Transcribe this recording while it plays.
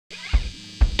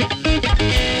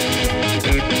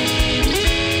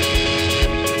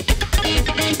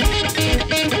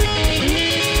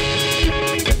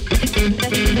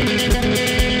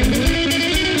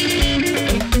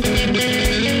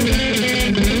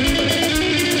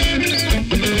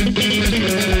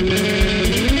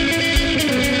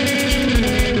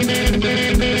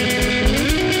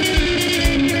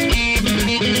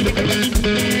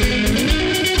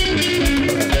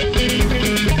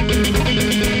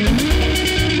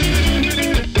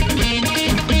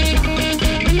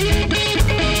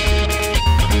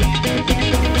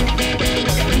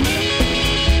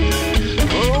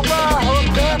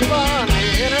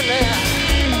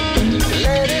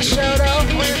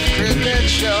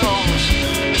rituals,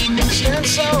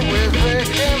 stenciled with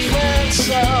brickened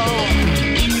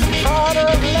part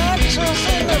of lentils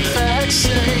in the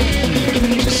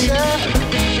backseat. She said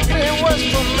it was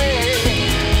for me,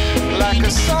 like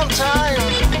a sometime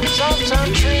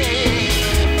tree.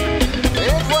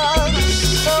 It was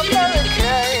so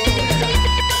delicate,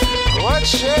 what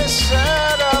she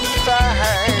said of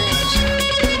things.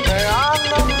 They are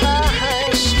no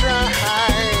mainstream.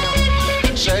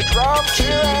 She drove to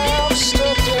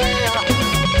Amsterdam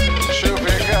to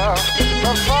pick up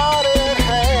the 40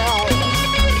 ham.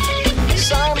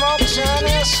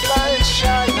 Simultaneously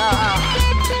China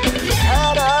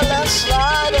had a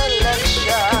landslide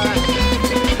election,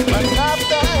 but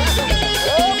nothing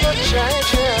ever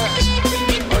changes,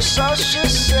 or so she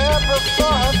said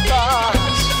before her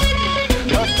thoughts.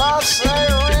 Her thoughts, they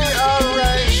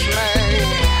rearranged me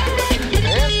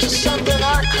into something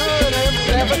I could have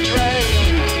never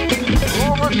dreamed.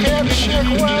 Mooer kept chick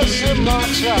was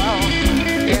immortal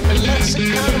in the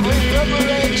lexicon of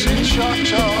reverberating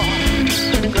chortle.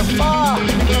 Guffaw,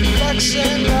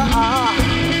 perplexing the eye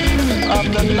of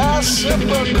the last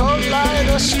reciprocal light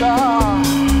of star.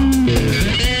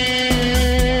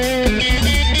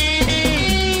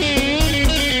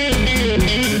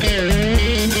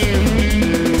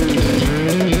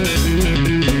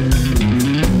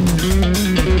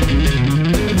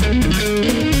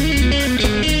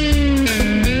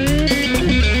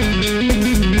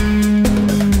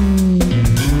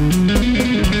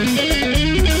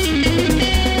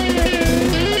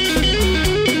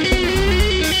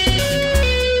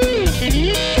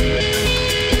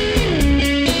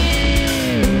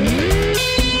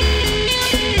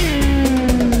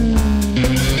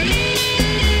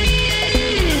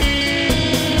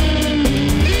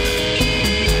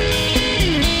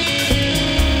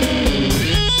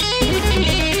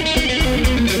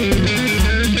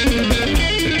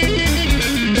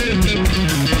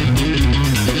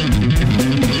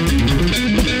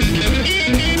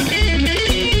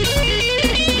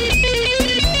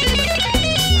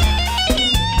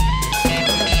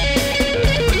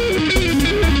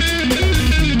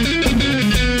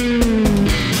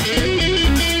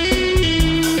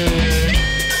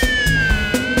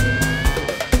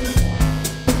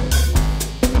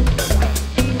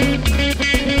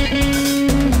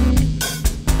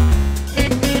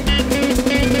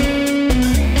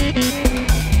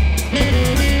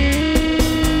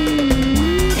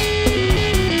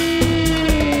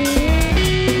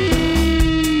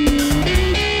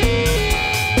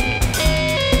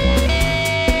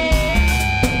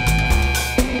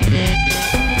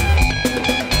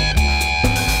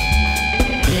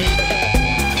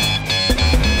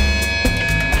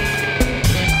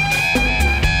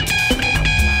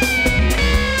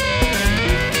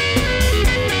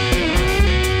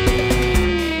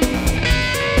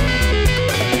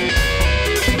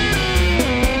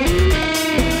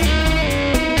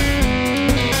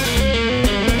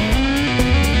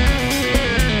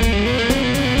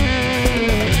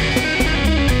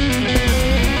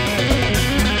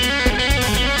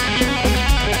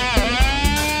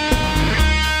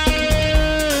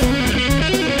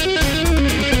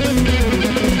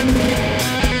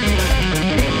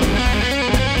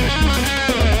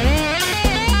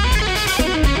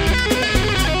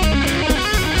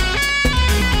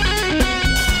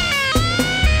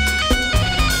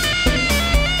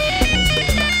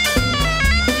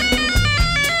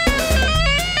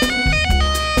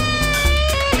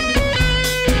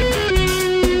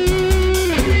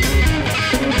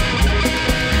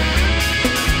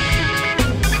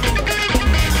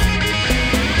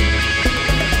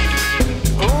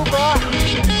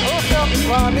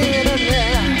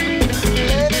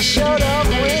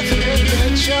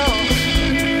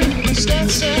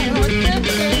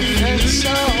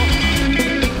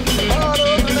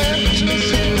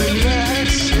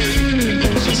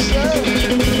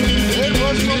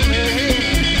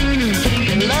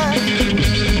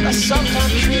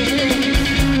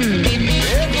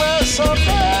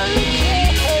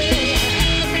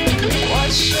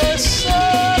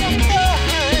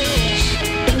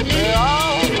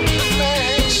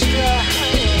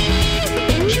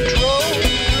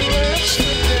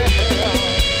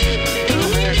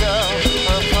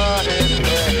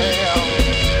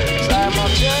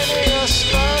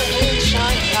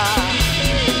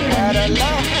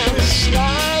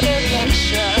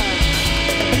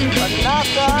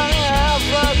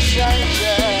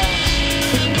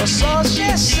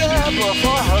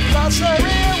 Before her thoughts, they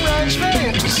rearranged me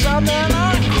into something I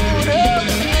could have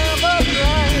never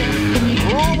dreamed.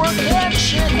 Mooer kept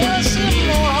chick was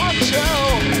immortal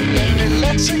in the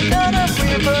lexicon of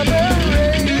reverberating.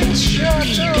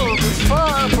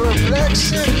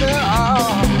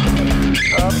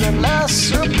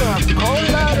 super cold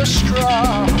lighter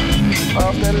straw,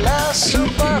 of the last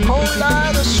super cold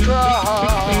lighter straw.